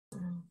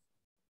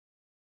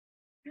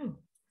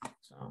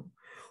So,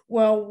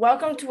 well,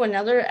 welcome to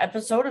another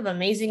episode of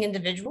Amazing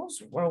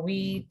Individuals, where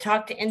we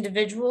talk to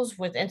individuals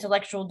with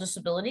intellectual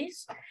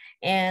disabilities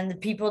and the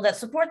people that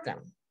support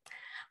them.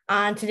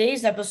 On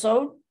today's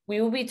episode,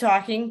 we will be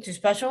talking to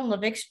Special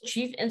Olympics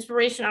Chief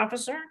Inspiration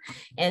Officer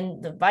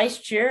and the Vice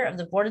Chair of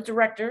the Board of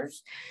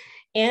Directors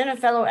and a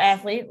fellow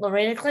athlete,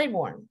 Loretta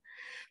Claiborne.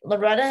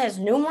 Loretta has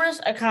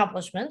numerous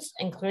accomplishments,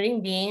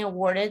 including being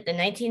awarded the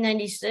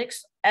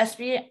 1996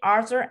 ESPY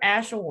Arthur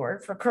Ashe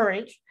Award for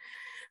Courage,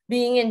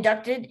 being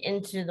inducted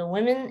into the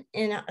Women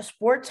in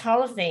Sports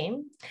Hall of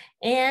Fame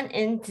and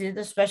into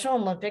the Special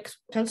Olympics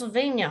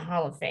Pennsylvania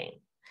Hall of Fame,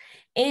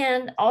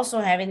 and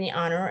also having the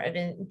honor of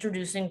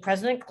introducing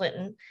President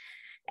Clinton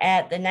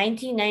at the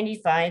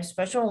 1995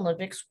 Special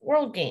Olympics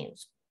World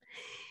Games.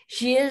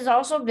 She has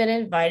also been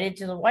invited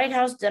to the White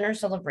House dinner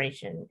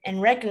celebration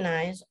and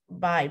recognized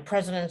by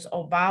Presidents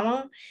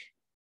Obama,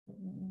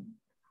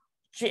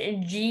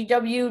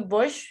 G.W.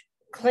 Bush,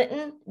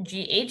 Clinton,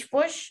 G.H.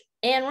 Bush,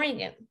 and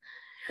Reagan.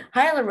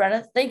 Hi,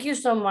 Loretta. Thank you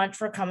so much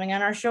for coming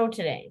on our show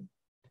today.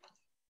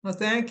 Well,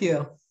 thank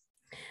you.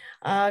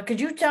 Could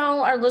you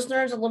tell our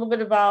listeners a little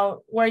bit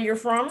about where you're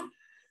from?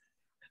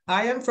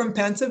 I am from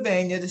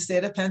Pennsylvania, the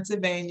state of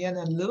Pennsylvania, in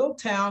a little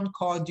town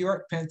called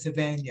York,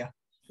 Pennsylvania.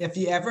 If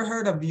you ever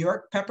heard of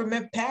York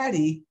peppermint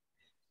patty,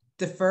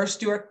 the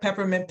first York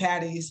peppermint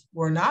patties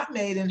were not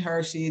made in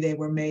Hershey. They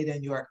were made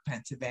in York,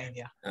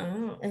 Pennsylvania.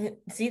 Oh,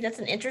 see, that's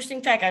an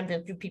interesting fact.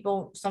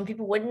 Some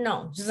people wouldn't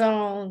know.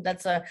 So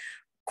that's a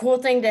cool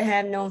thing to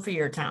have known for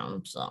your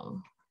town.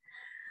 So,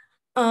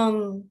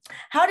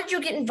 how did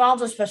you get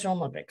involved with Special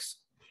Olympics?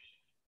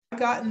 I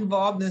got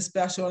involved in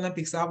Special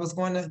Olympics. I was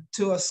going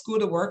to a school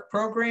to work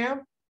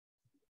program,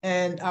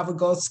 and I would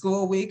go to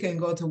school a week and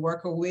go to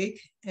work a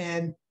week.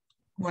 And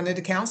one of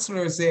the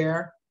counselors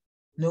there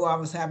knew I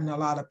was having a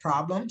lot of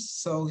problems.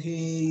 So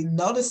he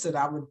noticed that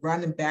I would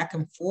run back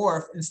and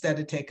forth instead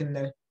of taking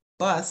the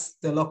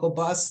local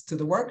bus to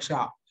the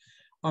workshop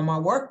on my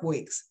work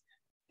weeks.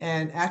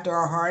 And after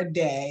a hard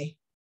day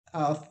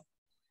of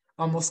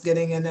almost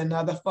getting in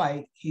another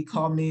fight, he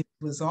called me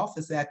to his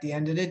office at the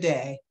end of the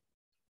day,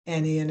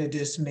 and he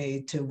introduced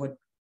me to what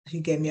he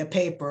gave me a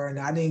paper, and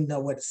I didn't know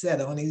what it said.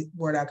 The only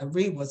word I could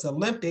read was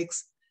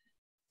Olympics.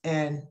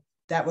 And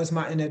that was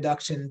my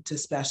introduction to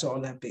Special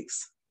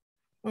Olympics.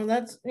 Well,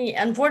 that's neat.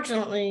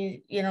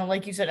 Unfortunately,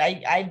 like you said,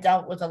 I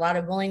dealt with a lot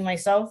of bullying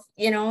myself,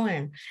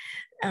 and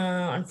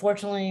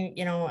unfortunately,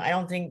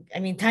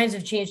 times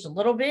have changed a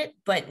little bit,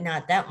 but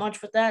not that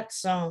much with that.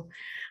 So,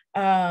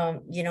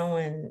 but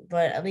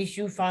at least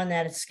you found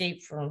that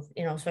escape from,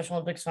 Special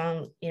Olympics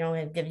had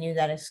given you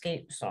that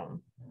escape.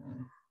 So,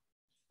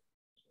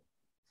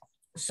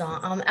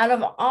 out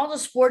of all the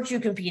sports you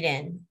compete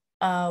in,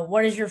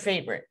 what is your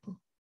favorite?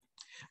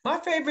 My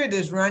favorite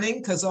is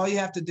running, because all you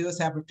have to do is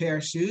have a pair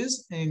of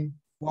shoes and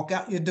walk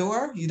out your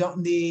door. You don't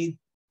need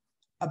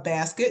a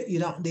basket. You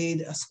don't need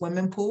a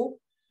swimming pool.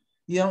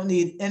 You don't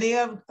need any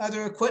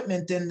other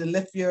equipment than to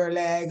lift your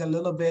leg a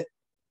little bit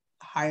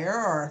higher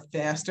or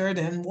faster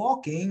than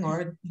walking,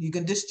 or you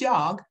can just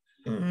jog.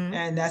 Mm-hmm.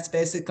 And that's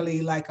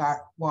basically why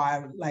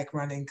I like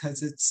running,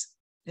 because it's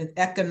an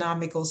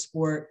economical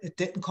sport. It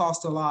didn't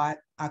cost a lot.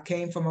 I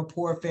came from a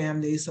poor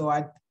family, so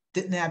I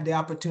didn't have the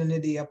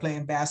opportunity of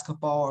playing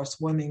basketball or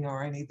swimming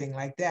or anything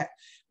like that.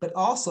 But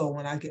also,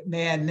 when I get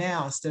mad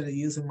now, instead of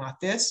using my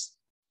fists,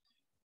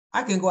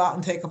 I can go out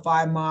and take a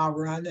 5-mile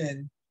run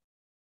and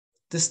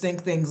just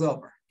think things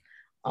over.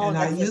 Oh, and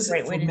I use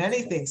it for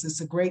many things.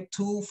 It's a great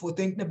tool for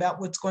thinking about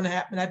what's going to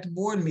happen at the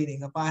board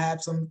meeting. If I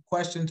have some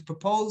questions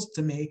proposed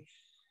to me,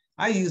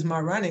 I use my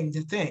running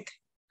to think.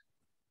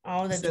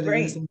 Oh, that's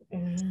great.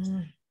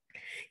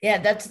 Yeah,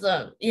 that's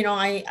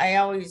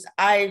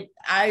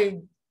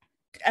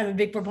I'm a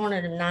big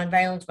proponent of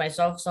nonviolence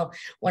myself. So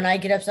when I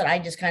get upset, I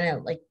just kind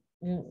of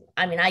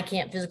I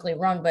can't physically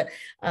run, but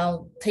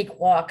I'll take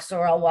walks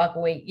or I'll walk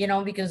away,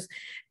 because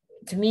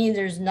to me,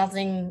 there's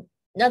nothing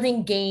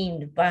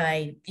gained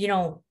by,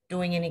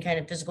 doing any kind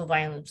of physical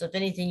violence. If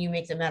anything, you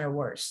make the matter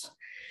worse.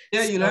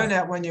 Yeah, you learn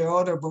that when you're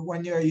older, but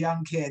when you're a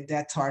young kid,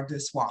 that's hard to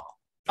swallow.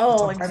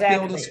 Oh,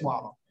 exactly. To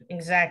swallow.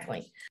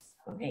 Exactly.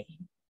 Okay.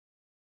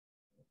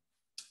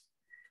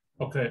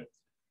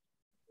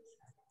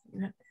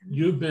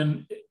 You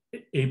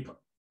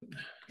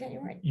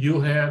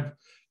have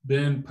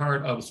been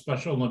part of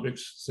Special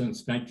Olympics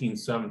since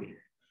 1970.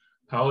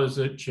 How has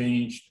it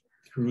changed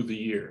through the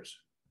years?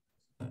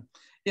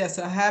 Yes,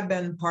 I have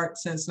been part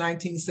since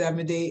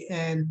 1970,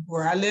 and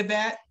where I live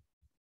at,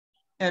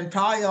 and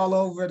probably all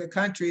over the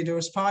country, there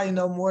was probably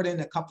no more than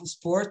a couple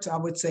sports. I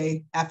would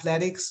say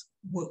athletics,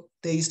 what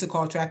they used to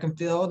call track and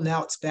field.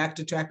 Now it's back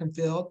to track and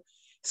field,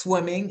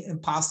 swimming,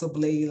 and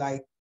possibly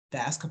like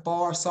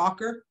basketball or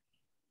soccer.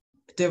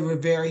 There were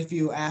very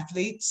few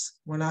athletes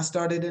when I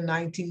started in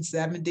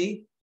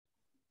 1970.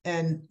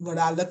 And when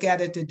I look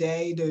at it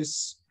today,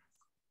 there's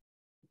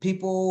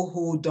people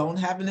who don't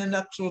have an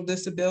intellectual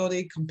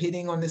disability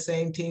competing on the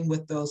same team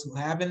with those who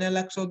have an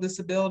intellectual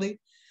disability,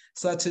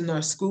 such in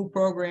our school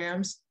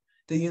programs,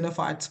 the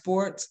unified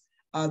sports,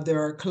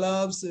 There are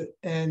clubs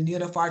and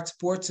unified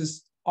sports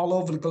is all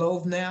over the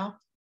globe now.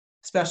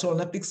 Special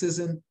Olympics is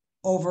in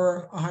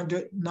over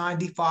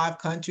 195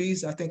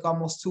 countries, I think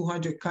almost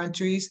 200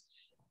 countries,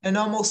 and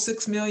almost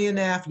 6 million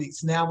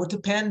athletes. Now with the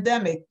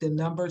pandemic, the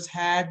numbers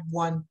had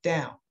went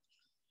down.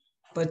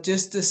 But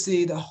just to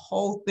see the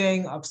whole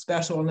thing of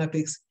Special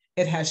Olympics,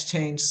 it has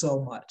changed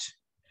so much.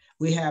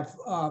 We have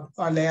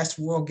our last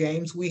World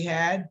Games we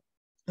had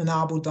in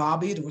Abu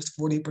Dhabi, there was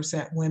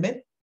 40%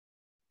 women.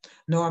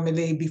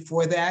 Normally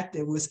before that,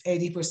 it was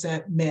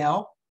 80%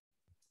 male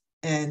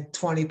and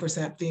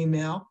 20%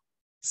 female.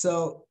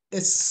 So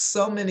it's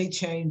so many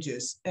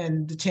changes,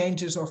 and the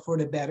changes are for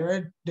the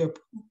better. They're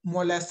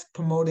more or less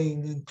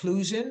promoting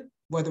inclusion,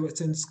 whether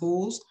it's in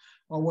schools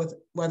or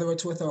whether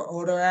it's with our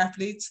older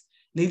athletes,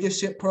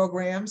 leadership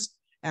programs.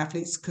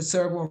 Athletes could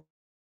serve on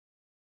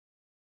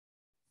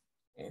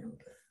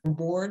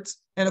boards.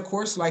 And of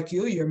course, like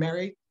you're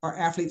married. Our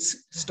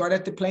athletes start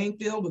at the playing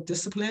field with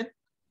discipline,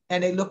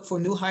 and they look for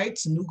new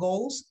heights and new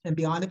goals. And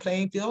beyond the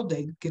playing field,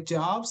 they get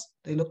jobs.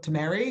 They look to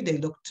marry. They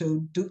look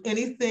to do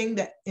anything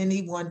that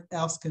anyone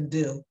else can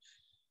do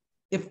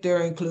if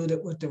they're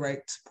included with the right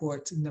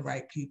supports and the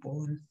right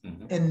people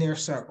in their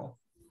circle.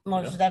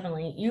 Most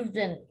definitely. You've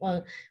been,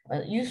 so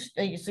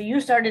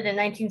you started in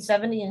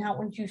 1970, and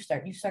when did you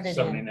start? You started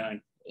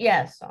 79.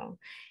 Yeah, so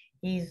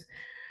he's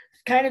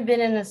kind of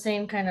been in the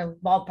same kind of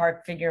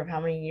ballpark figure of how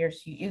many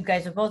years you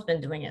guys have both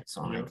been doing it.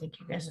 So I think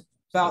you guys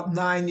about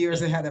 9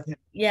 years ahead of him.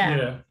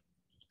 Yeah.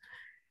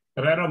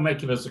 But I don't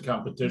make it as a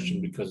competition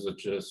because it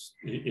just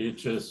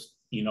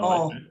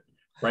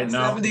right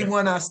now.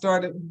 71, I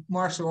started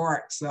martial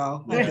arts,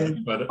 so I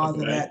did all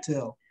of that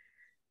too.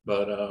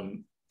 But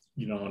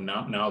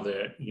now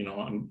that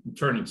I'm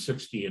turning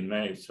 60 in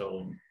May,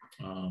 so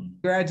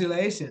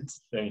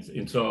congratulations. Thanks.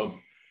 And so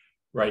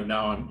right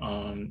now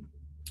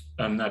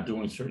I'm not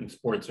doing certain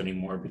sports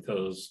anymore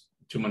because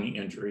too many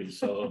injuries.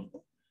 So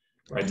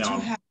right now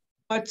you have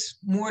much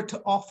more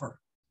to offer.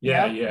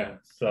 Yeah.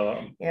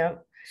 So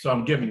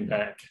I'm giving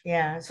back.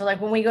 Yeah. So like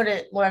when we go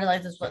to Loretta,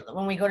 like this,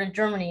 when we go to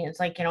Germany, it's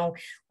like,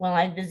 when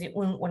I'm busy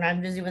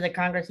with the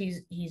Congress,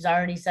 he's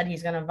already said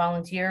he's going to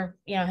volunteer,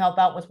 help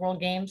out with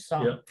World Games.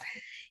 So,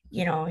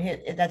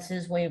 that's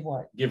his way of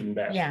what? Giving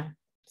back. Yeah.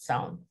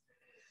 So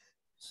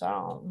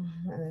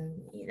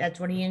that's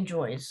what he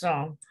enjoys.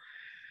 So,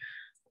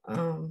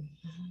 you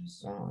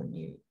can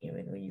do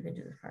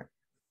the part.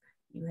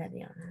 You had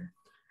the honor.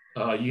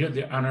 You had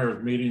the honor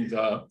of meeting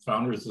the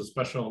founders of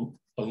Special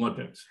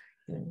Olympics,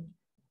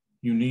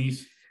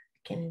 Eunice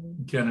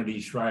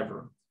Kennedy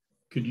Shriver.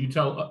 Could you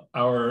tell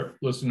our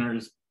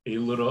listeners a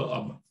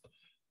little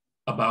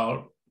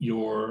about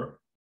your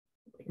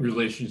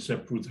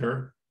relationship with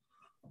her?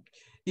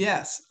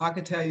 Yes, I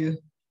could tell you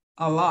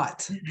a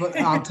lot, but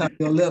I'll tell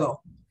you a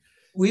little.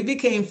 We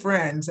became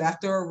friends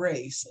after a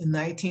race in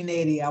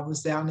 1980. I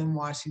was down in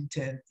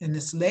Washington, and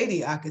this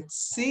lady, I could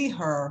see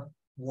her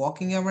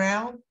walking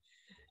around.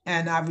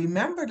 And I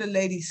remember the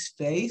lady's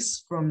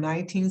face from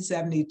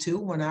 1972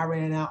 when I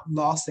ran out in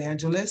Los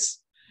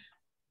Angeles.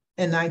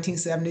 In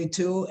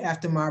 1972,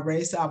 after my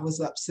race, I was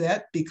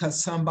upset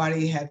because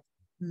somebody had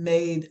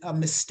made a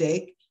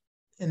mistake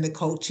in the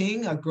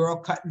coaching. A girl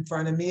cut in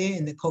front of me,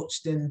 and the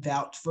coach didn't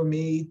vouch for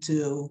me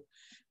to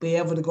be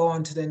able to go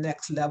on to the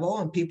next level.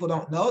 And people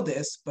don't know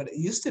this, but it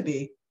used to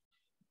be,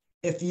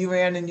 if you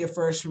ran in your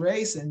first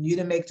race and you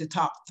didn't make the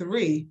top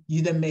 3,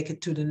 you didn't make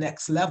it to the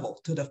next level,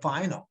 to the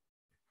final.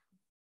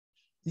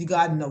 You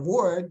got an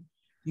award,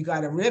 you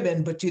got a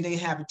ribbon, but you didn't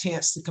have a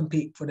chance to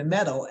compete for the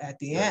medal at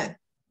the end.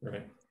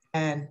 Right.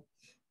 And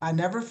I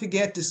never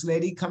forget this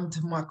lady come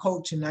to my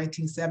coach in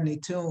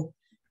 1972,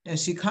 and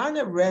she kind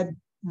of read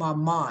my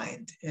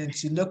mind, and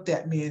she looked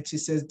at me and she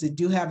says, "Did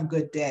you have a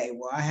good day?"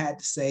 Well, I had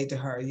to say to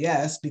her,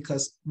 yes,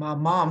 because my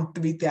mom,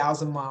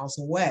 3,000 miles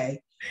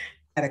away,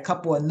 had a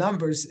couple of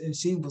numbers, and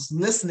she was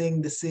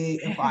listening to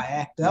see if I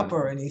act up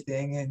or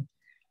anything, and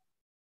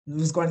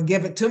was going to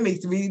give it to me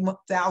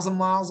 3,000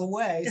 miles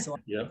away. So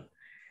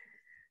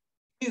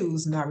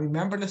and I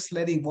remember this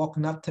lady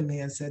walking up to me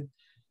and said,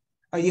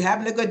 "Are you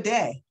having a good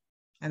day?"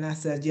 And I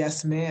said,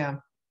 "Yes,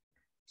 ma'am."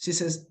 She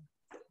says,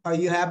 "Are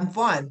you having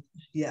fun?"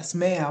 "Yes,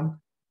 ma'am."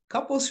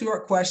 Couple of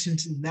short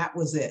questions, and that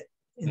was it.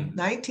 In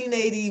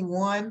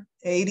 1981,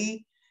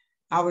 80,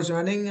 I was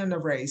running in a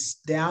race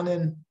down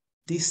in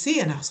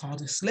DC, and I saw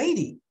this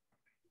lady.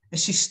 And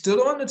she stood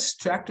on the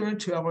tractor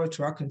and trailer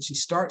truck, and she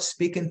starts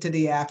speaking to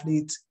the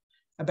athletes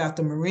about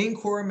the Marine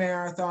Corps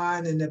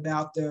Marathon and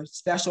about the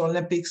Special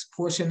Olympics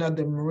portion of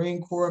the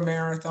Marine Corps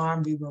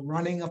Marathon. We were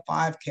running a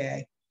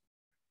 5K.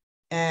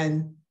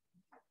 And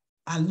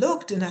I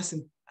looked and I said,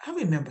 "I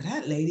remember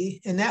that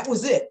lady." And that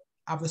was it.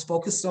 I was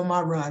focused on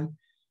my run.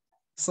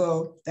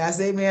 So as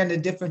they ran the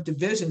different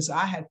divisions,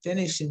 I had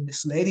finished, and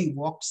this lady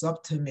walks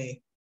up to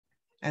me,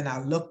 and I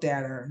looked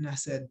at her and I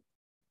said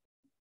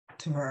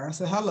to her, I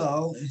said,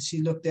 "Hello." And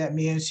she looked at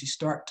me and she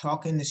started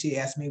talking, and she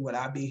asked me, would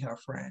I be her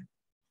friend?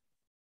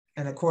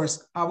 And of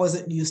course, I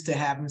wasn't used to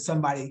having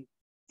somebody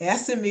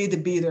asking me to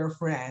be their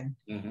friend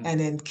and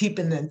then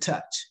keeping in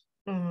touch.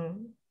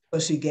 So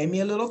she gave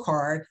me a little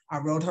card. I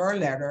wrote her a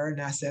letter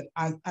and I said,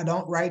 I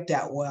don't write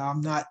that well.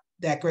 I'm not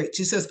that great.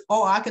 She says,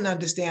 oh, I can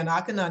understand,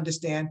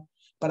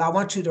 but I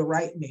want you to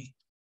write me.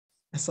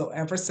 And so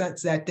ever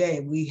since that day,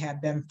 we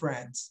have been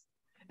friends.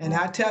 And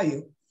I tell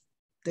you,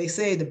 they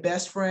say the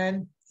best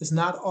friend is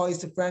not always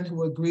the friend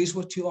who agrees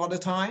with you all the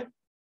time,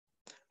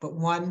 but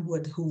one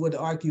who would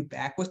argue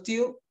back with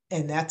you.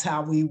 And that's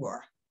how we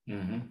were.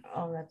 Mm-hmm.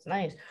 Oh, that's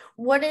nice.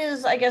 What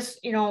is, I guess,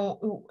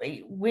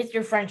 with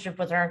your friendship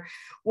with her,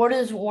 what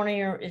is one of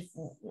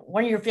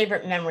your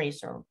favorite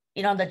memories, or,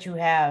 that you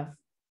have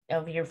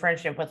of your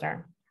friendship with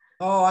her?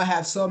 Oh, I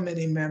have so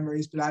many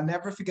memories, but I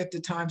never forget the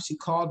time she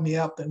called me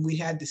up and we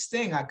had this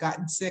thing. I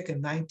gotten sick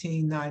in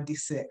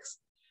 1996.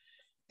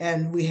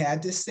 And we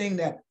had this thing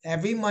that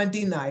every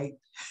Monday night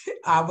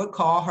I would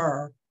call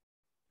her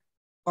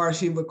or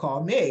she would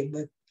call me.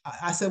 But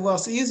I said, well,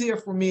 it's easier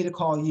for me to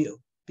call you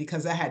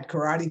because I had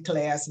karate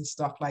class and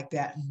stuff like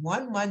that. And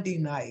one Monday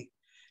night,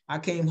 I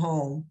came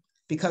home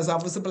because I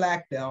was a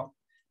black belt.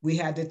 We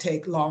had to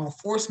take law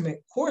enforcement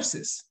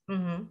courses.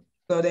 Mm-hmm.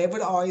 So they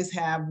would always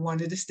have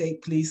one of the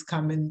state police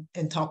come in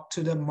and talk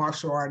to the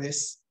martial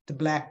artists, the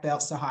black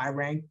belts, the high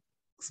ranks,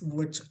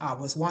 which I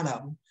was one of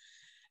them.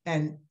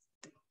 And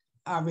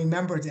I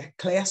remember that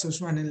class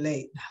was running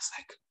late. And I was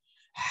like,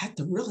 I had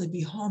to really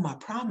be home. I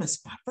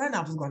promised my friend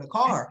I was going to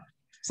call her.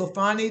 So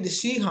finally, the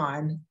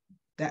Shihan,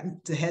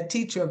 the head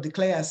teacher of the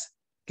class,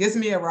 gives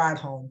me a ride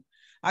home.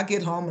 I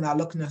get home and I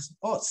look and I say,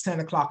 oh, it's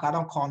 10 o'clock. I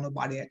don't call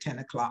nobody at 10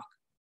 o'clock.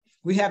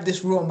 We have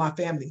this rule in my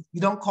family.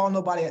 You don't call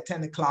nobody at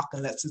 10 o'clock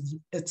unless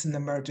it's an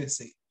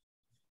emergency.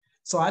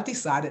 So I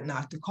decided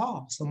not to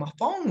call. So my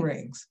phone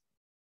rings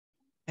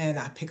and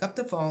I pick up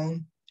the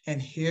phone and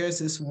here's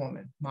this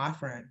woman, my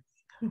friend.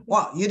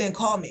 Well, you didn't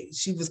call me.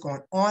 She was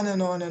going on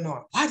and on and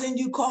on. Why didn't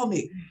you call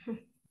me?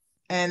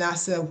 And I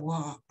said,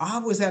 well, I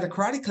was at a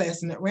karate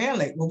class and it ran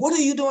late. Well, what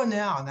are you doing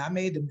now? And I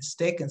made the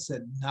mistake and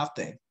said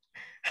nothing.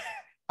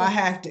 I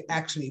had to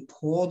actually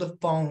pull the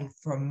phone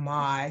from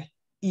my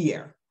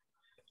ear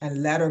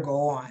and let her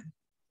go on.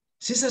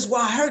 She says,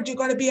 well, I heard you're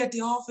going to be at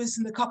the office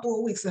in a couple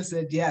of weeks. I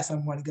said, yes,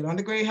 I'm going to get on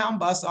the Greyhound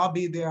bus. I'll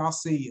be there. I'll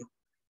see you.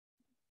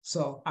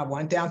 So I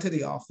went down to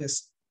the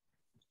office.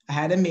 I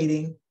had a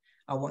meeting.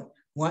 I went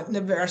in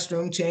the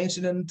restroom, changed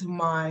it into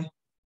my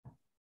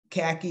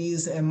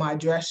khakis and my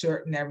dress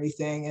shirt and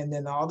everything. And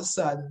then all of a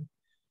sudden,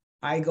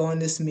 I go in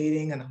this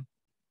meeting and I'm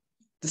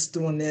just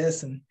doing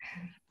this and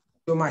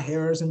my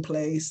hair is in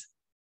place.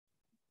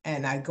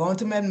 And I go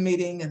into my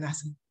meeting and I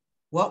said,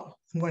 well,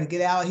 I'm going to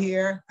get out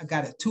here. I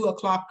got a 2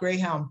 o'clock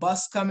Greyhound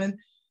bus coming.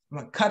 I'm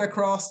going to cut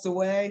across the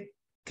way,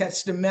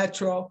 catch the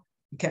metro,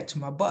 and catch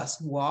my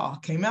bus. Well, I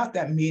came out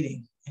that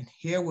meeting and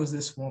here was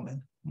this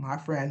woman, my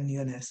friend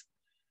Eunice.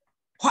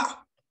 Wow,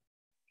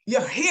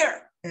 you're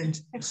here.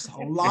 And the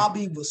whole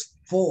lobby was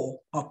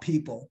full of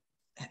people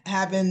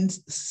having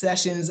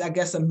sessions. I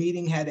guess a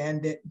meeting had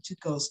ended. She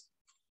goes,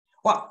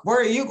 well,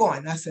 where are you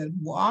going? I said,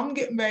 well, I'm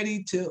getting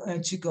ready to.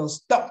 And she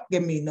goes, don't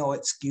give me no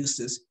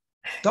excuses.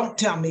 Don't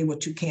tell me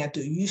what you can't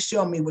do. You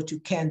show me what you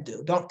can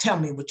do. Don't tell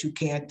me what you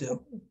can't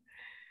do.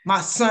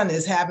 My son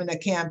is having a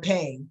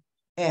campaign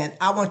and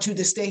I want you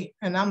to stay.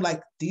 And I'm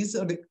like, these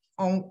are the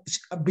only,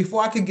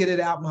 before I could get it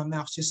out of my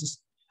mouth, she says,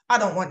 I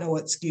don't want no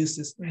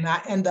excuses. And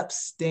I end up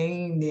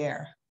staying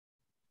there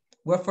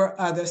with her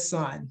other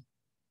son,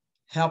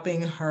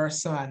 helping her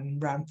son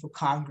run for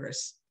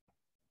Congress.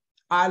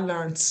 I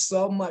learned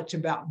so much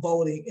about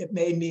voting. It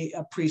made me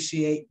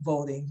appreciate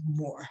voting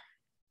more.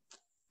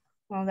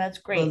 Well, that's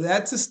great. So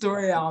that's a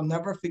story I'll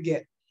never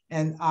forget.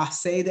 And I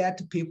say that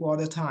to people all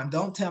the time.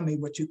 Don't tell me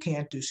what you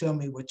can't do. Show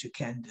me what you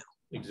can do.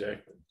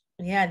 Exactly.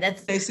 Yeah,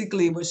 that's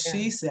basically what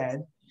she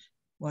said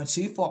when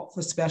she fought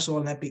for Special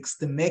Olympics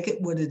to make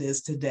it what it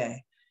is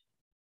today.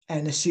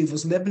 And if she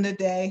was living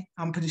today,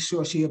 I'm pretty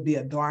sure she'll be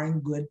a darn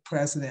good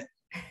president.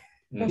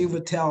 Mm-hmm. He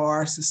would tell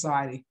our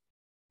society,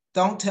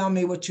 don't tell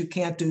me what you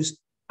can't do.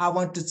 I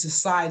want the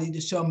society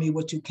to show me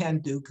what you can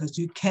do, because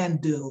you can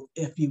do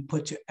if you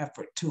put your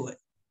effort to it.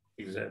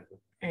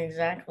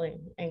 Exactly.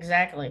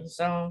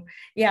 So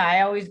yeah,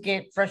 I always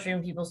get frustrated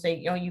when people say,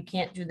 you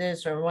can't do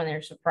this, or when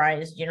they're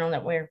surprised,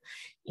 that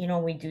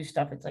we do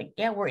stuff. It's like,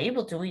 yeah, we're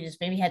able to. We just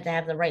maybe had to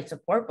have the right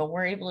support, but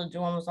we're able to do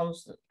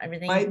almost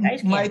everything.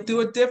 Might do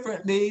it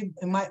differently.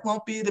 It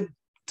won't be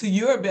to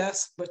your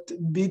best, but to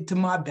be to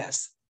my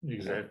best.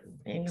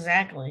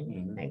 Exactly.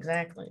 Mm-hmm.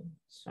 Exactly.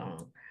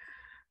 So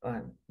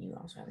you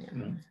also have the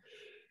honor. Mm-hmm.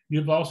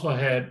 You've also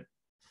had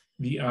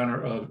the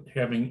honor of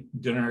having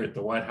dinner at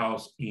the White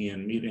House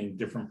and meeting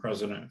different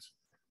presidents.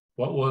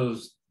 What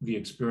was the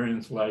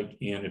experience like?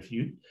 And if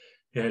you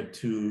had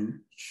to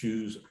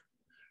choose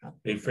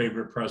a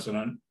favorite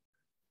president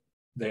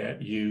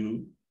that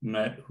you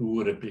met, who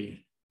would it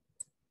be?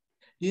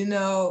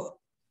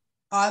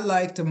 I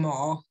liked them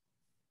all.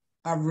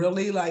 I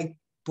really liked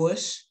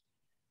Bush.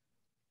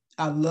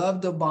 I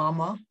loved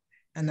Obama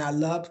and I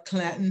loved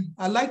Clinton.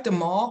 I liked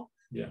them all.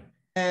 Yeah.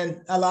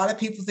 And a lot of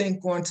people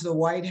think going to the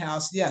White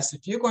House, yes,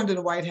 if you're going to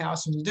the White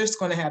House and you're just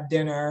going to have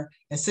dinner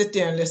and sit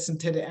there and listen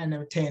to the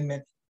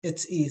entertainment,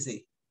 it's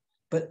easy.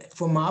 But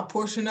for my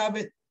portion of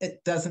it,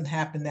 it doesn't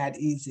happen that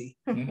easy.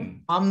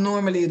 Mm-mm. I'm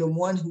normally the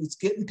one who's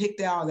getting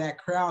picked out of that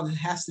crowd and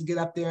has to get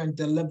up there and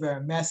deliver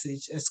a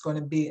message that's going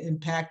to be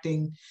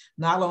impacting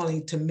not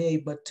only to me,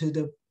 but to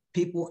the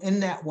people in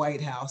that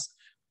White House,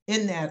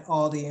 in that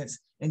audience,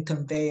 and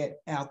convey it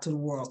out to the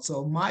world.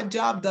 So my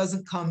job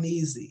doesn't come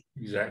easy.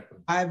 Exactly.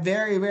 I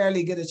very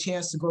rarely get a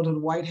chance to go to the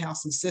White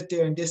House and sit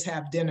there and just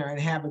have dinner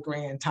and have a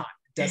grand time.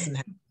 It doesn't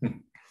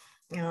happen.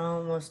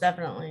 Oh, most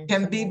definitely. It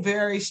can be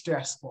very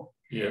stressful.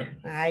 Yeah.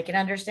 I can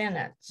understand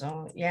that.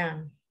 So yeah.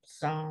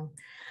 So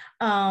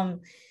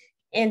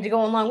and to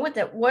go along with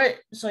it,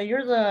 so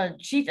you're the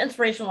chief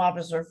inspirational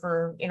officer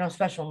for,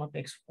 Special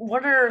Olympics.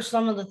 What are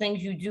some of the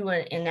things you do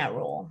in that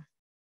role?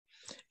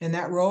 In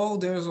that role,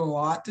 there's a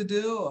lot to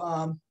do.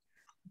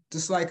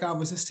 Just like I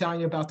was just telling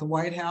you about the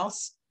White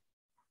House,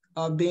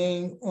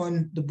 being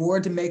on the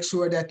board to make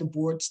sure that the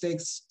board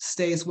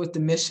stays with the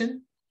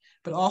mission,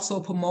 but also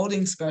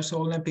promoting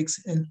Special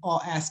Olympics in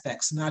all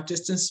aspects, not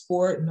just in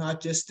sport, not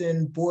just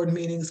in board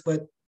meetings,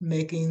 but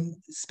making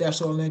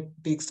Special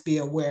Olympics be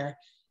aware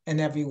in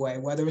every way,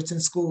 whether it's in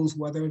schools,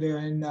 whether they're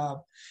in,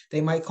 they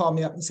might call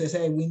me up and say,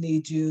 hey, we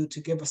need you to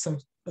give us some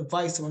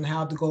advice on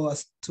how to go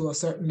to a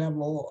certain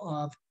level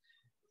of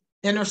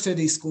inner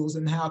city schools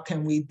and how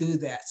can we do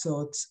that.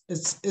 So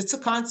it's a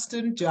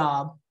constant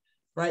job.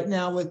 Right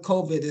now with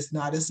COVID, it's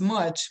not as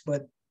much,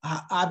 but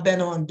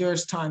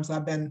there's times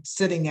I've been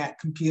sitting at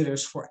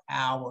computers for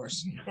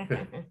hours.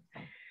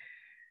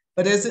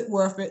 But is it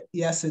worth it?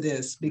 Yes, it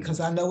is, because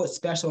I know what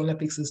Special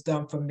Olympics has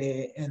done for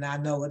me, and I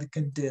know what it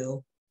can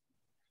do,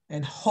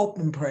 and hope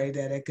and pray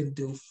that it can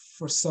do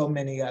for so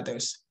many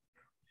others.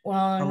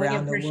 Well,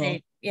 around the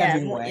world.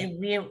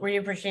 We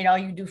appreciate all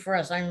you do for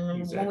us. I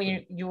remember Exactly.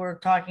 when you were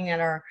talking at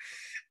our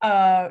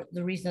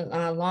the recent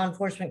law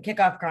enforcement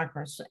kickoff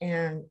conference,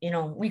 and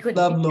we couldn't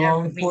Love be there,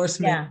 law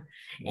enforcement.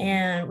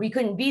 and we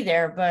couldn't be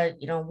there, but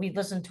we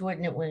listened to it,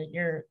 and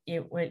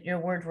your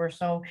words were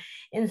so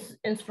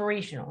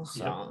inspirational.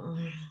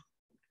 So,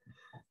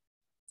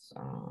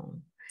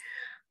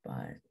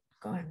 but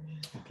go ahead.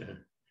 Okay.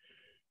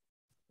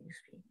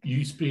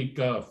 You speak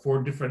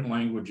 4 different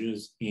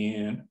languages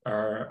and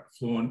are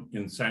fluent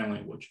in sign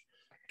language.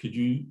 Could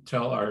you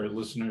tell our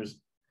listeners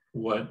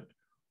what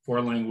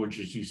 4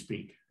 languages you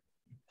speak?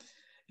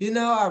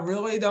 I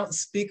really don't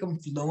speak them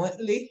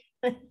fluently.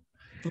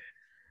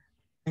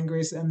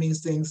 Language, that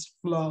means things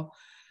flow.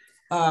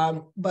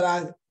 But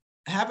I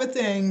have a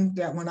thing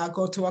that when I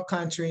go to a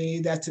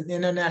country that's an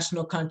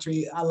international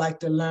country, I like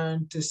to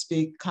learn to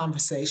speak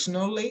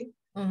conversationally,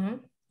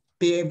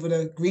 be able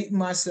to greet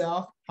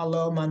myself.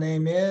 Hello, my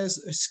name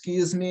is,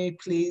 excuse me,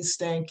 please,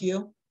 thank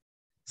you.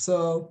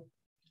 So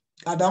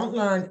I don't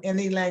learn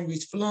any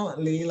language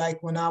fluently.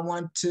 Like when I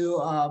went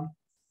to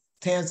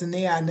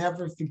Tanzania, I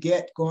never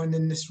forget going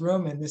in this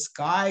room and this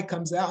guy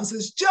comes out and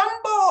says,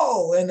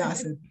 Jumbo. And I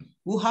said,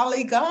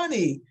 Uhali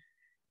Gani.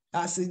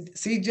 I said,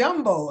 see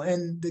Jumbo.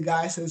 And the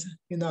guy says,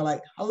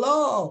 like,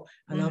 hello.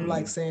 And I'm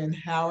like saying,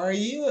 how are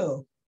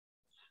you?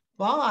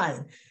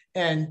 Fine.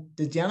 And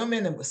the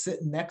gentleman that was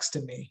sitting next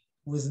to me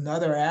was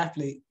another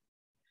athlete.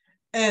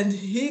 And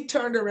he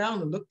turned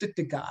around and looked at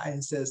the guy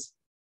and says,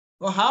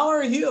 well, how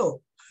are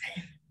you?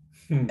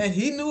 And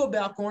he knew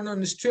about going on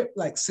this trip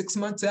like 6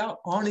 months out.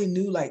 Arnie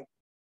knew like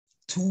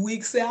 2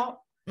 weeks out.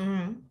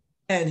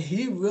 And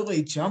he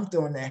really jumped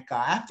on that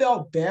guy. I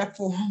felt bad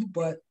for him,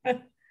 but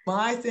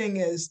my thing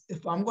is,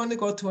 if I'm going to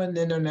go to an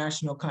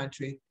international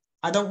country,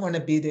 I don't want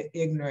to be the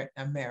ignorant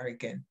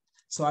American.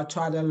 So I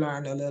try to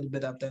learn a little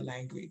bit of the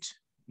language.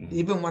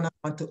 Even when I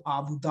went to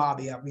Abu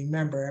Dhabi, I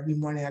remember every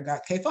morning I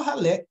got Kaifa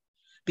Halik,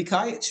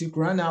 Bikayat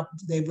Shukran.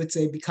 They would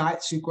say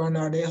Bikayat Shukran,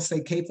 or they'll say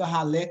Kaifa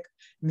Halik,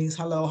 means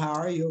hello, how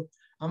are you?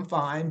 I'm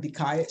fine,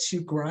 Bikayat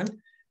Shukran.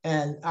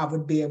 And I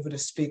would be able to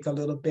speak a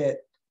little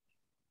bit.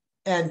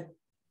 And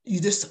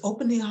you just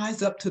open the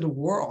eyes up to the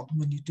world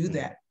when you do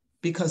that,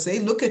 because they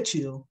look at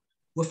you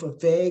with a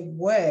vague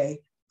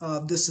way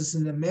of this is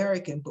an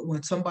American. But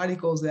when somebody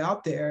goes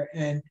out there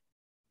and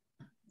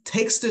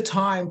takes the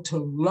time to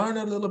learn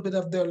a little bit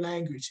of their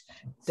language,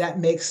 that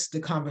makes the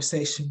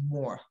conversation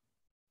more.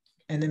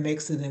 And it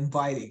makes it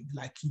inviting.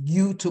 Like,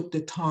 you took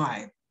the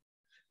time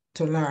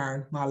to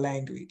learn my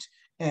language.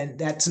 And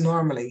that's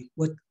normally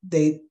what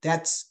they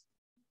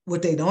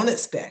don't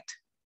expect.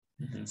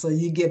 So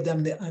you give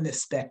them the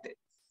unexpected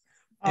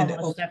and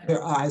open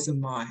their eyes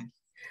and mind.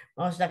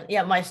 Most definitely.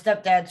 Yeah, my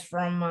stepdad's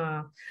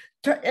from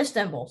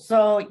Istanbul.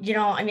 So,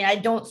 I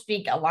don't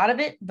speak a lot of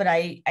it, but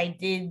I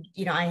did,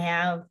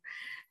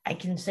 I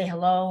can say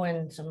hello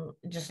and some,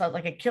 just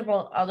like a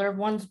couple other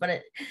ones, but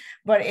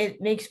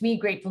it makes me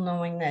grateful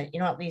knowing that,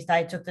 at least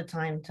I took the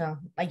time to,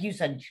 like you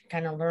said,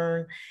 kind of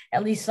learn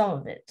at least some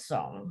of it.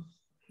 So,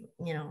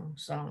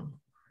 so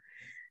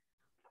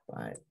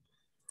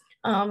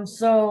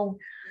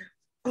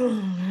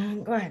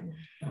go ahead.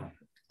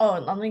 Oh,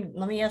 let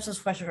me ask this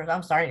question first.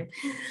 I'm sorry.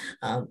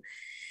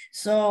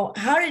 So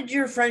how did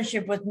your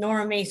friendship with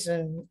Nora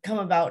Mason come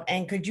about?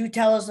 And could you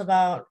tell us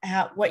about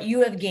what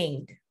you have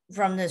gained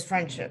from this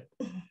friendship?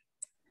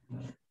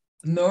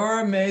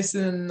 Nora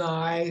Mason and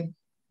I,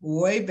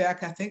 way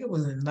back, I think it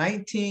was in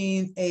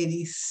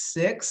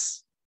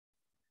 1986,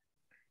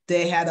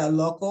 they had a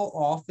local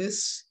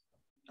office,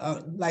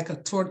 like a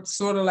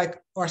sort of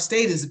like our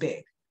state is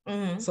big.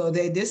 Mm-hmm. So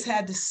they just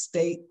had the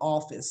state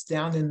office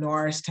down in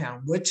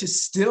Norristown, which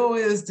is still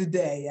is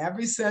today.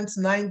 Ever since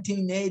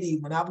 1980,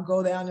 when I would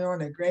go down there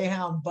on a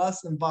Greyhound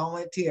bus and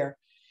volunteer,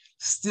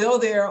 still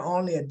there,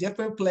 only a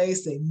different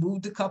place. They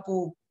moved a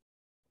couple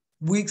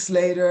weeks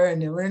later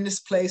and they were in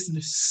this place and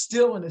they're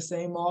still in the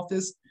same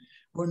office.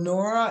 Where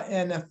Nora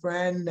and a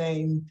friend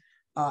named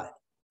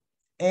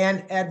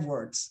Ann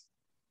Edwards,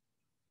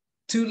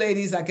 two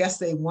ladies, I guess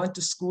they went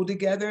to school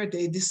together.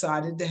 They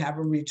decided to have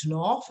a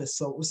regional office.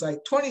 So it was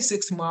like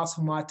 26 miles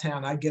from my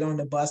town. I get on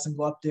the bus and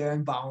go up there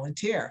and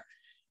volunteer.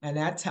 And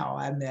that's how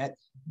I met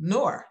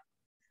Nora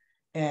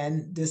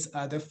and this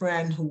other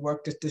friend who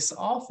worked at this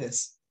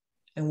office.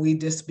 And we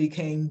just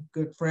became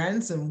good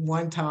friends. And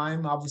one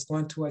time I was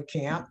going to a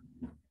camp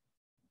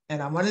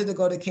and I wanted to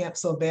go to camp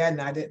so bad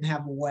and I didn't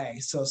have a way.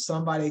 So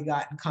somebody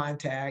got in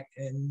contact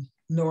and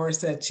Nora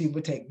said she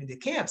would take me to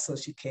camp. So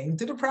she came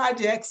to the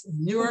projects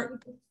in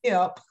Newark.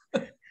 Yep.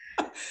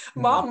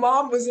 My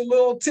mom was a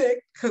little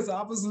ticked because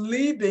I was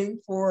leaving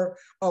for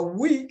a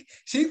week.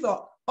 She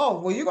thought,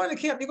 oh, well, you're going to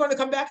camp. You're going to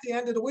come back at the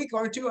end of the week,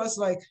 aren't you? I was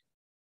like,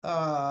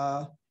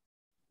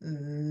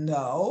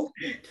 no.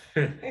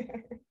 She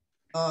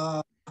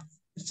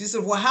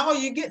said, well, how are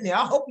you getting there?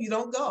 I hope you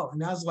don't go.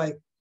 And I was like,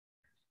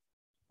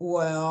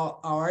 well,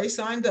 I already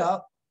signed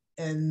up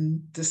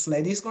and this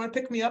lady's going to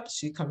pick me up.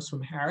 She comes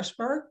from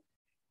Harrisburg.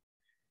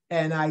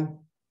 And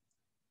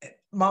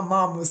my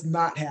mom was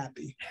not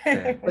happy.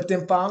 But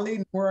then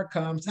finally Nora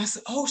comes. I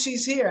said, oh,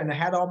 she's here. And I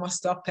had all my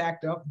stuff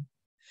packed up.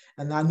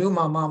 And I knew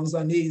my mom was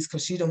uneasy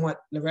because she didn't want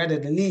Loretta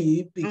to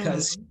leave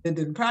because she did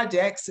the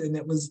projects and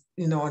it was,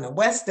 in the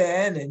West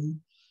End.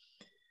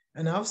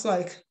 And I was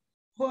like,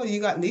 well, you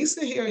got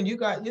Lisa here and you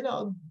got,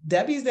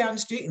 Debbie's down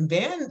the street and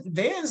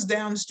Van's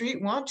down the street.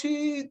 Why don't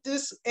you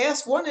just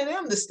ask one of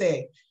them to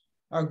stay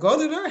or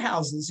go to their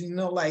houses,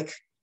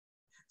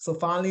 So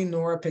finally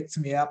Nora picked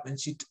me up and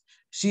she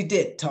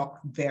did talk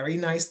very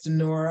nice to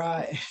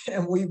Nora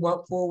and we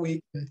went for a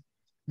week. And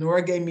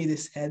Nora gave me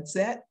this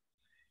headset.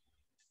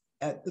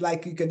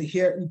 Like you could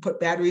hear, you put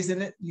batteries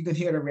in it, you could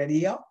hear the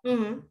radio.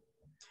 Mm-hmm.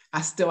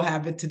 I still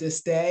have it to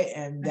this day.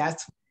 And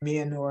that's me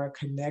and Nora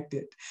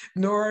connected.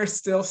 Nora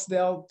still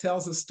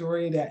tells a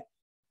story that,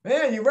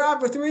 man, you ride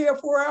for 3 or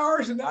 4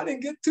 hours and I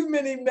didn't get too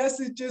many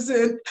messages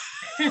in.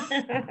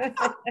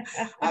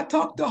 I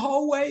talked the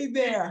whole way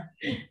there.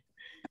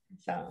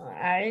 So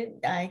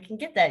I can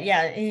get that.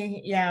 Yeah.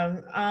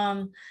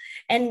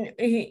 And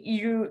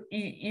your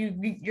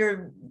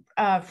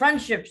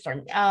friendships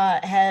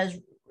has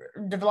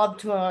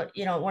developed to a,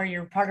 where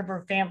you're part of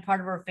her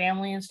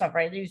family and stuff,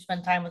 right? You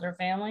spend time with her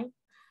family.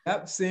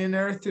 Yep, seeing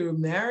her through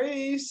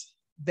marriage,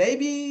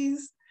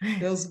 babies.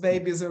 Those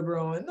babies are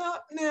growing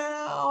up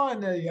now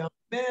and they're young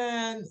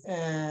men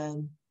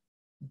and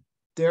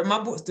they're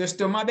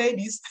still my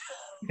babies.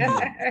 You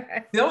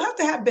don't have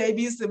to have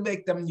babies to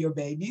make them your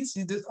babies.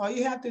 All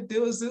you have to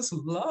do is just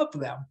love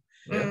them.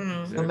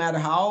 Yeah, No matter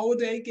how old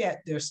they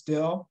get, they're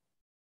still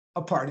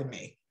a part of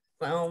me.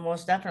 Well,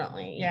 most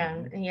definitely.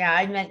 Yeah.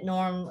 I met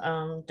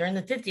Norm during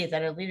the 50th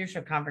at a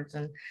leadership conference,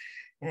 and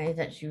I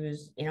thought she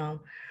was,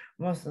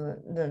 most of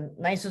the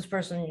nicest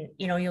person,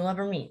 you'll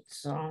ever meet.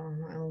 So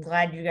I'm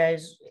glad you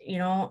guys,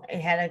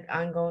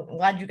 I'm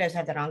glad you guys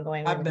have that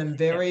ongoing. I've been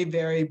very,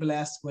 very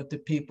blessed with the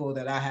people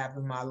that I have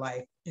in my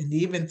life. And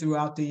even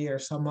throughout the year,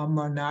 some of them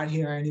are not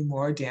here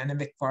anymore. Janet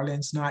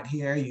McFarland's not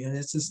here.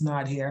 Eunice is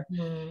not here.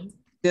 Mm-hmm.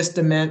 Just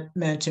to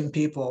mention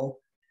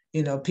people,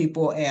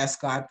 people ask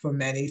God for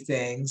many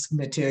things,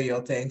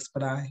 material things,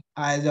 but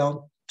I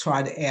don't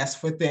try to ask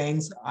for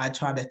things. I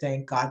try to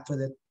thank God for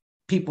the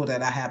people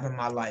that I have in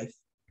my life.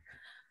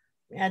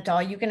 That's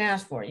all you can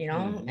ask for,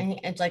 Mm-hmm. And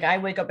it's like I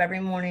wake up every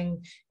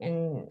morning,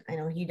 and I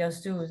know he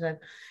does too, is that,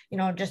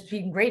 just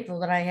being grateful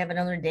that I have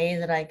another day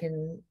that I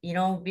can,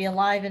 be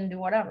alive and do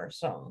whatever.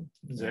 So,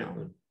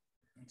 exactly.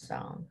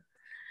 So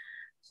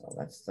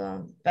that's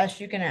the best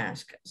you can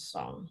ask.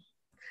 So,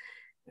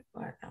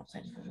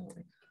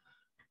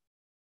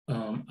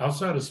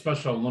 outside of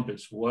Special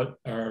Olympics, what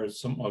are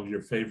some of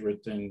your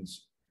favorite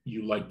things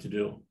you like to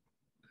do?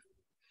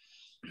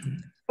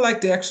 I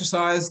like to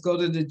exercise, go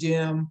to the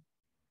gym,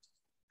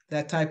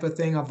 that type of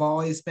thing. I've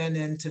always been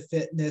into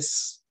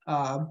fitness.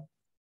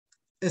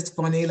 It's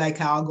funny, like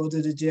how I'll go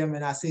to the gym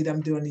and I see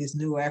them doing these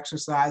new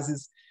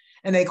exercises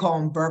and they call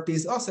them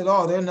burpees. I said,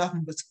 oh, they're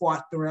nothing but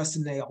squat thrust.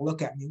 And they'll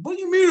look at me, what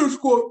do you mean a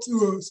squat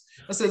thrust?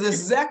 I said, that's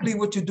exactly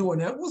what you're doing.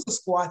 That was a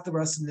squat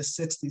thrust in the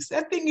 60s.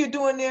 That thing you're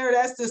doing there,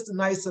 that's just an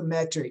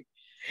isometric.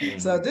 Mm-hmm.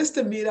 So just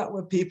to meet up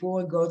with people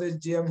and go to the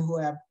gym who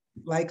have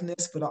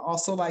likeness, but I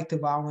also like to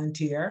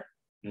volunteer.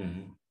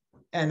 Mm-hmm.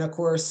 And of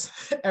course,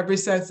 ever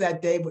since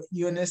that day with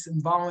Eunice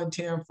and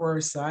volunteering for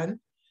her son,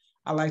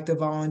 I like to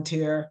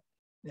volunteer.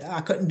 I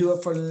couldn't do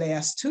it for the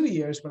last 2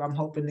 years, but I'm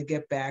hoping to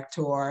get back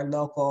to our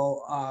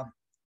local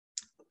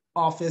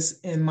office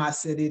in my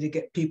city to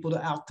get people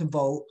out to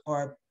vote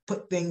or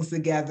put things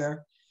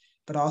together,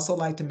 but I also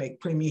like to make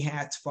preemie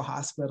hats for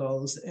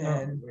hospitals.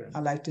 And I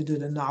like to do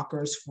the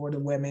knockers for the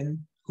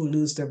women who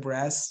lose their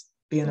breasts.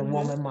 Being a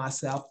woman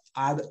myself,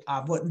 I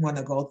wouldn't want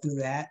to go through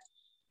that.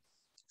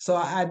 So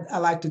I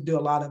like to do a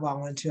lot of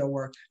volunteer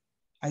work.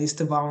 I used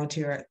to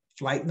volunteer at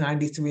Flight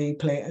 93,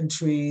 planting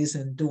trees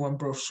and doing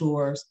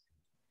brochures.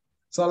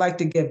 So I like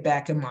to give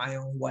back in my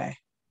own way.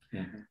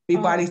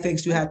 Everybody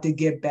thinks you have to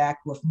give back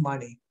with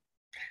money.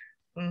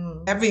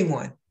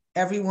 Everyone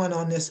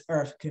on this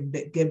earth can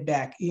give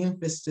back, even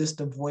if it's just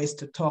a voice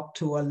to talk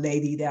to a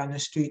lady down the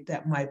street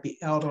that might be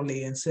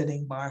elderly and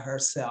sitting by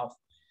herself,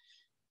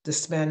 to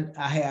spend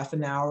a half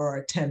an hour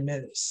or 10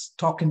 minutes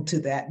talking to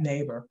that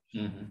neighbor.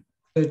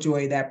 The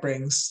joy that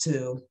brings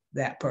to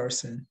that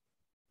person.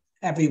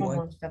 Everyone.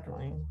 Almost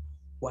definitely.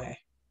 Way.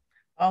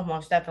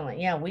 Almost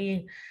definitely. Yeah,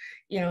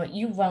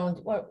 you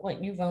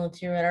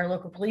volunteer at our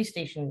local police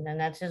station, and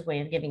that's his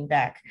way of giving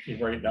back.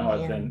 Right now,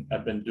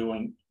 I've been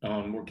doing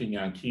working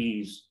on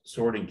keys,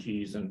 sorting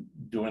keys, and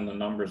doing the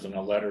numbers and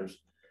the letters,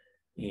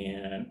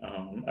 and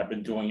I've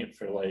been doing it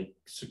for like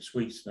 6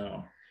 weeks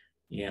now.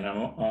 And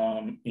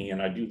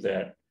I do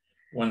that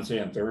Wednesday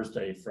and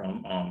Thursday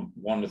from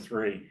 1 to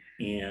 3,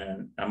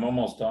 and I'm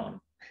almost done.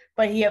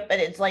 But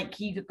it's like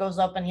he goes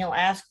up and he'll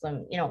ask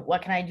them,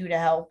 what can I do to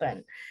help?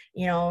 And,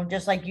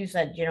 just like you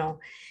said,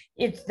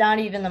 it's not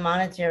even the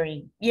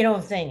monetary,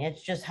 thing.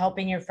 It's just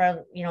helping your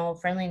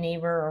friendly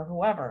neighbor or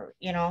whoever,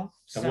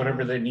 So. And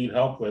whatever they need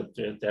help with,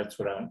 that's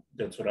what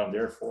I'm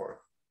there for.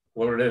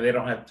 Whatever they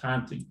don't have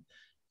time to,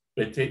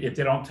 if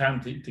they don't have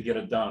time to get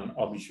it done,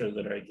 I'll be sure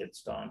that it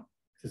gets done,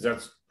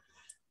 because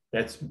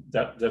that's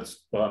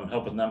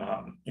helping them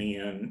out,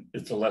 and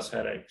it's a less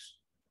headaches.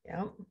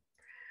 Yeah.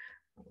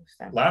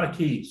 A lot of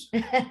keys.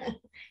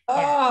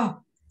 Oh,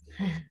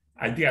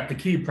 I got the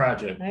key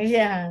project.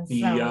 Yeah.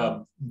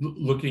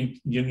 Looking,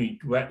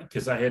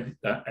 because I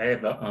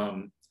have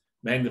a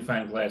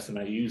magnifying glass, and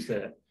I use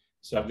that.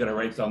 So I've got to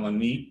write down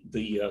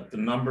the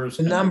numbers.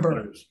 The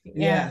numbers.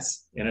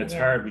 Yes. And it's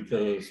hard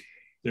because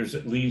there's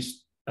at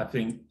least, I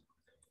think,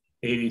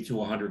 80 to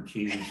 100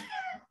 keys.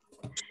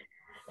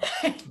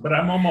 But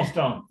I'm almost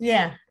done.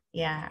 Yeah.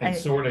 And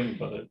sorting,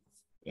 but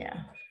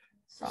yeah.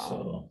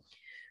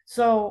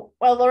 So,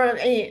 well, Laura,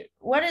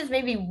 what is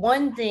maybe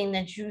one thing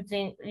that you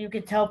think you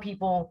could tell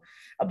people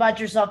about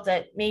yourself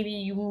that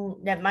maybe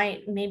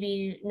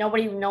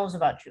nobody knows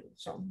about you?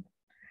 So,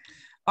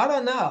 I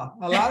don't know.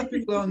 A lot of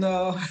people don't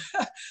know.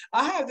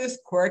 I have this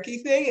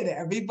quirky thing, and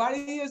everybody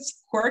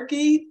is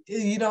quirky.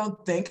 You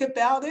don't think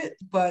about it,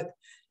 but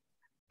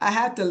I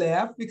have to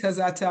laugh because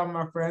I tell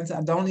my friends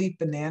I don't eat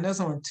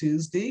bananas on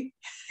Tuesday.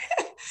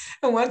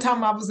 And one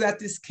time I was at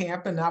this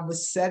camp and I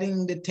was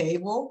setting the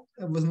table.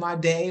 It was my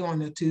day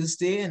on a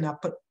Tuesday, and I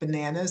put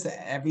bananas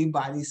at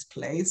everybody's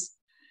place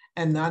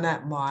and none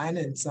at mine.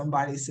 And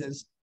somebody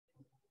says,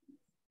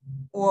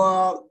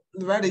 well,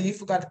 Loretta, you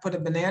forgot to put a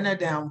banana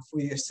down for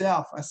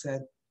yourself. I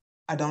said,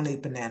 I don't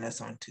eat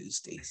bananas on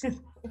Tuesdays.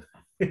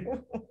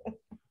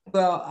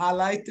 So I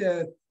like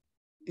to,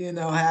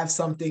 have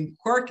something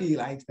quirky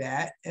like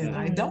that. And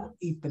I don't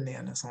eat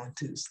bananas on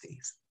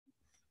Tuesdays.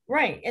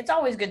 Right. It's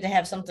always good to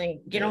have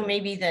something,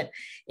 maybe that,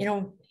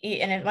 and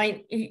it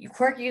might,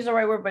 quirky is the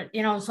right word, but,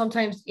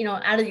 sometimes,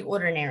 out of the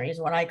ordinary is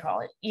what I call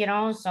it,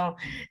 so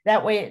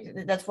that way,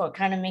 that's what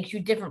kind of makes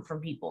you different from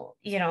people,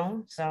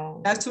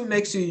 so. That's what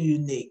makes you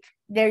unique.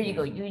 There you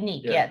go.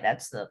 Unique. Yeah.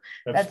 That's the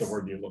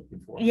word you're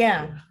looking for.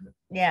 Yeah.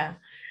 Yeah.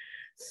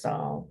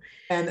 So.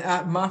 And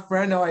my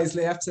friend always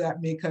laughs at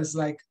me because,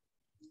 like,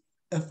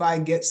 if I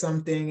get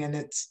something and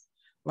it's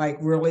like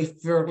really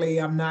frilly,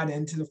 I'm not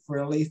into the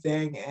frilly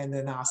thing. And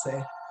then I'll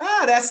say,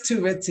 that's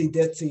too itsy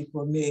ditzy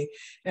for me.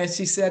 And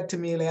she said to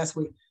me last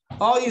week,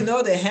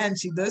 the hen,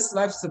 she just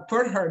loves to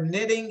put her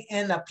knitting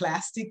in a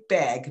plastic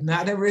bag,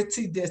 not a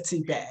itsy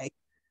ditzy bag.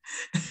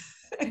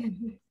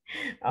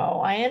 Oh,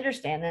 I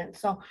understand that.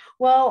 So,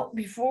 well,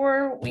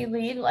 before we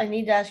leave, I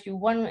need to ask you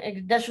one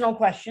additional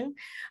question.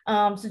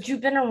 Since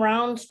you've been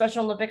around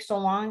Special Olympics so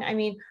long, I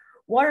mean,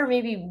 what are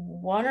maybe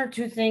one or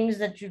two things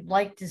that you'd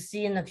like to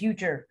see in the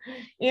future,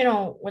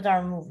 with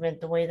our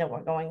movement, the way that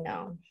we're going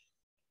now?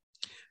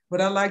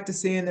 What I'd like to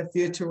see in the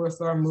future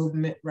with our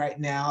movement right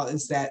now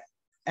is that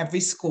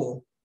every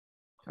school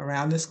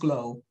around this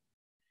globe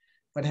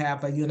would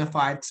have a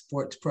unified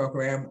sports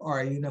program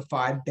or a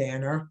unified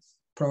banner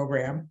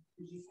program,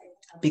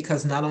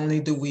 because not only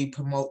do we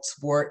promote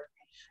sport,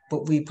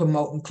 but we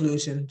promote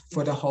inclusion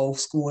for the whole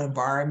school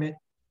environment.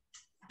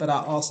 But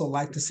I also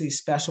like to see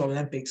Special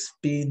Olympics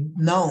being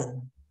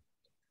known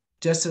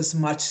just as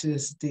much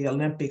as the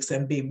Olympics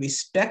and be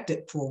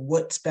respected for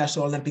what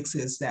Special Olympics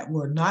is, that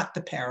we're not the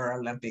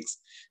Paralympics,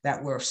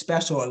 that we're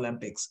Special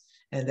Olympics,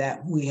 and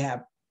that we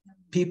have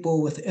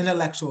people with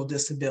intellectual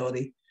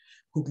disability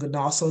who can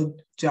also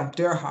jump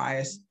their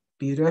highest,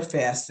 be their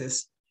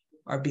fastest,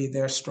 or be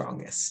their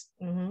strongest.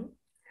 Mm-hmm.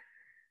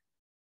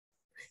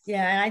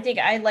 Yeah, and I think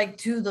I like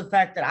too the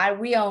fact that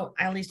we all,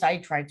 at least I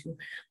try to.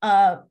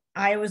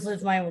 I always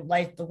live my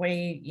life the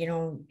way,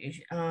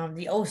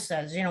 the oath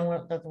says,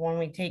 the one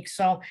we take.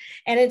 So,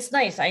 and it's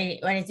nice.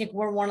 I think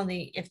we're one of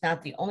the, if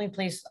not the only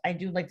place. I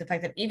do like the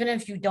fact that even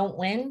if you don't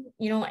win,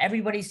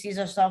 everybody sees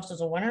ourselves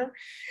as a winner,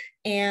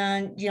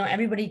 and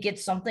everybody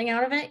gets something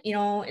out of it.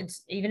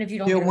 It's even if you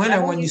don't You're get a winner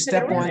medal, when you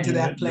step onto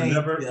that plane.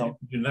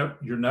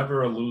 You're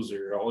never a loser.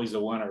 You're always a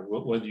winner,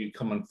 whether you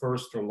come in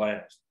first or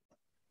last.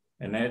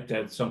 And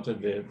that's something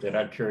that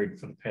I've carried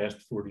for the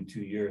past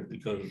 42 years,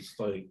 because it's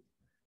like,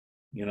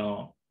 it's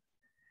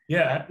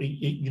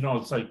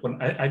like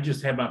when I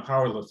just had my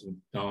powerlifting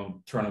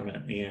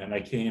tournament, and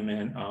I came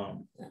in,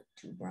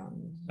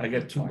 I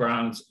got 2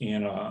 bronze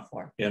and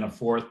a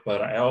fourth,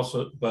 but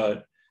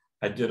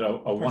I did a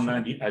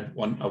 190, I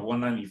won a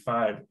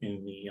 195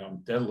 in the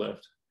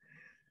deadlift,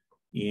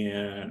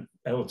 and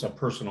that was a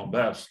personal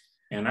best,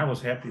 and I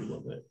was happy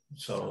with it.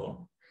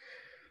 So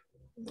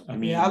I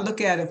mean, I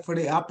look at it for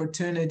the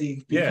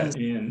opportunity. Because,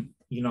 and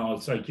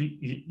it's like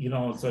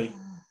it's like,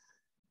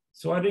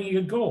 so I didn't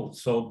get gold.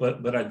 So,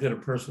 but I did a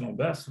personal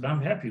best, and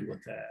I'm happy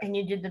with that. And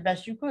you did the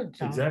best you could.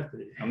 So.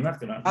 Exactly. I'm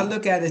not gonna. I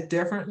look at it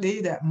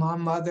differently. That my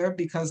mother,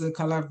 because of the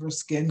color of her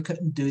skin,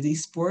 couldn't do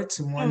these sports.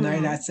 And one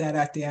night I sat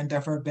at the end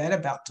of her bed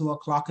about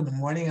 2:00 in the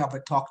morning. I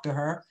would talk to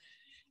her,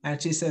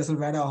 and she says,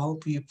 "Loretta, I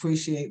hope you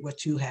appreciate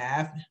what you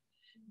have."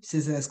 She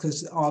says,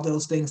 because all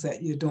those things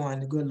that you're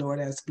doing, the good Lord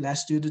has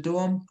blessed you to do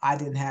them. I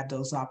didn't have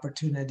those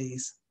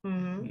opportunities.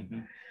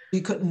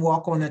 She couldn't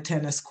walk on a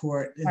tennis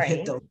court and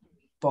hit those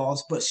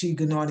balls, but she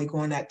could only go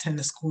on that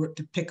tennis court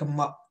to pick them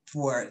up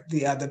for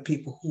the other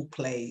people who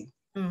played.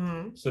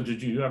 So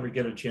did you ever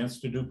get a chance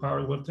to do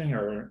powerlifting,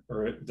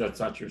 or that's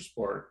not your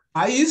sport?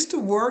 I used to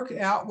work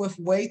out with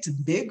weights,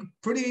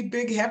 pretty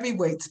big heavy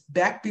weights,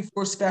 back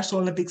before Special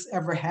Olympics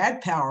ever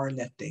had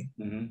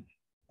powerlifting.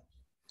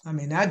 I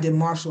mean, I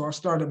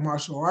started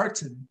martial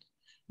arts in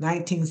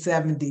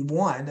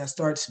 1971. I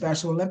started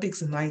Special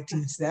Olympics in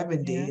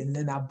 1970, and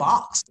then I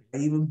boxed. I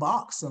even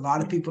boxed. A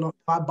lot of people don't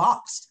know I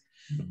boxed.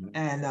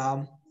 And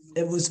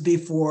it was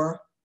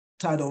before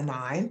Title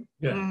IX,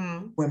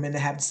 women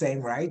have the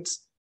same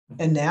rights.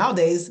 And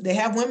nowadays, they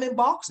have women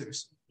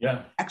boxers.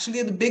 Yeah.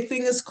 Actually, the big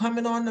thing that's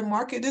coming on the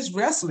market is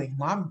wrestling.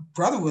 My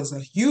brother was a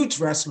huge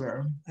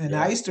wrestler, and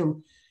I used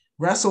to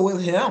wrestle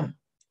with him.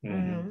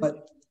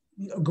 But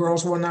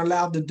girls weren't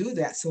allowed to do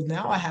that. So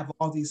now I have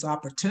all these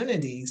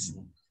opportunities,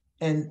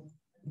 and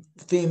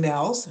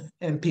females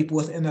and people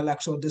with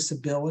intellectual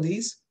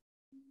disabilities.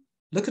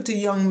 Look at the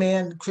young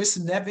man, Chris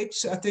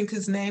Nevich, I think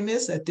his name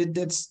is, that did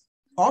this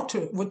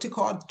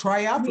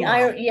triathlon.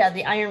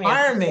 The Ironman.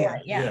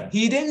 Ironman. Yeah.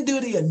 He didn't do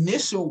the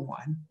initial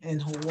one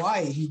in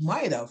Hawaii. He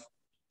might have,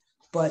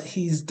 but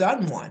he's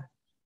done one.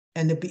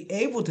 And to be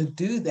able to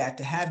do that,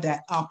 to have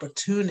that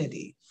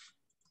opportunity,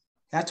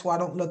 that's why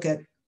I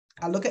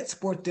look at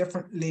sport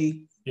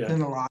differently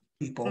than a lot of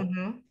people.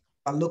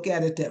 I look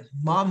at it that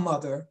my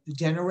mother, the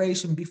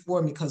generation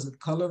before me, because of the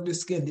color of the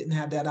skin, didn't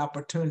have that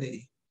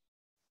opportunity.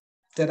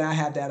 That I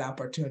had that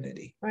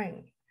opportunity.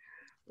 Right.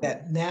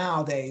 That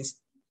nowadays,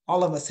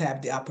 all of us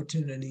have the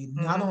opportunity,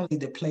 not only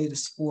to play the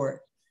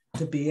sport,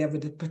 to be able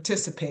to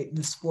participate in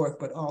the sport,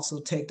 but also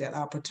take that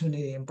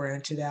opportunity and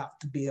branch it out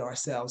to be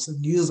ourselves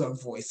and use our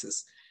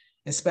voices.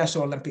 And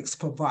Special Olympics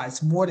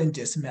provides more than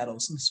just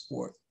medals in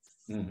sport.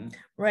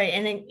 Right.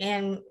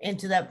 And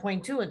to that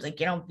point too, it's like,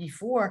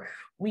 before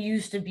we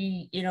used to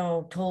be,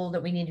 told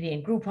that we need to be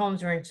in group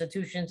homes or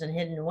institutions and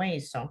hidden away.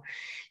 So,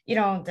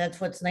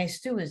 that's what's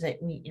nice too, is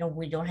that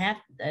we don't have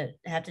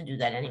to do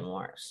that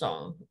anymore.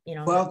 So,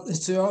 well,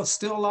 it's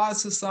still a lot of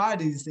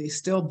societies, they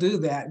still do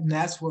that. And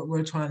that's what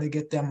we're trying to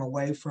get them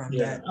away from.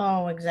 That.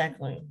 Oh,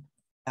 exactly.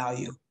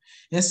 Value.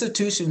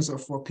 Institutions are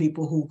for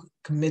people who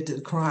committed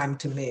a crime.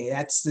 To me,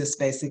 that's just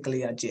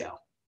basically a jail.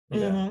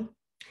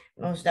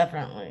 Most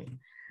definitely.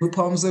 Group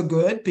homes are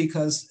good,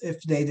 because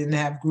if they didn't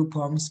have group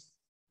homes,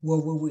 where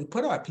would we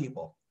put our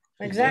people?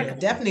 Exactly. They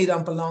definitely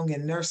don't belong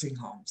in nursing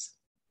homes.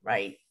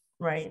 Right.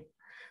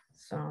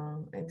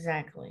 So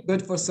exactly.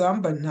 Good for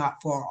some, but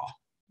not for all.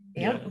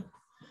 Yep.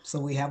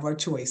 So we have our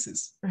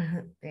choices.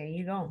 There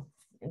you go.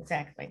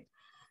 Exactly.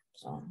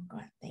 So go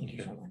ahead. Thank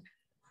you so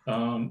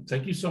much.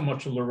 Thank you so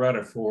much,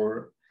 Loretta,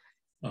 for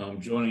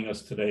joining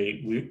us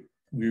today. We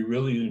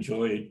really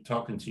enjoyed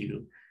talking to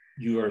you.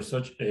 You are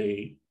such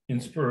a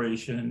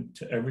inspiration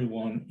to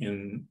everyone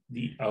in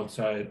the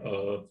outside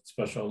of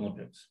Special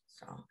Olympics.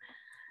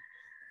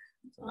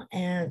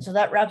 So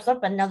that wraps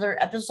up another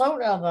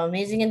episode of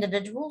Amazing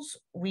Individuals.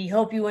 We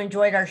hope you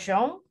enjoyed our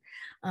show.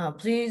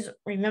 Please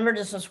remember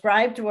to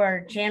subscribe to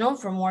our channel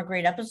for more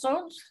great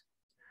episodes.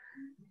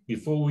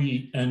 Before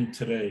we end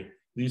today,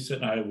 Lisa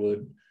and I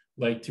would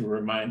like to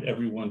remind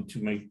everyone to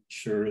make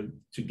sure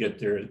to get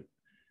their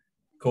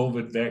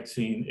COVID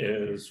vaccine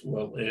as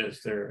well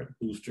as their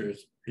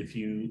boosters if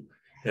you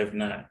have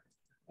not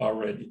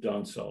already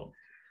done so.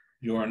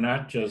 You are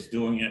not just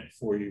doing it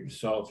for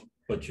yourself,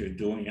 but you're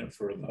doing it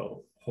for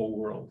the whole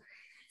world.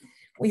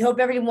 We hope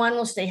everyone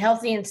will stay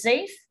healthy and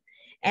safe,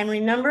 And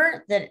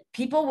remember that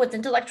people with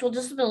intellectual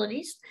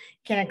disabilities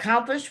can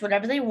accomplish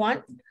whatever they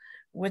want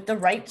with the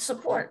right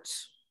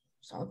supports.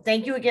 So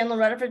thank you again,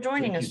 Loretta, for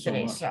joining us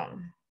today. So.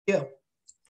 Yeah.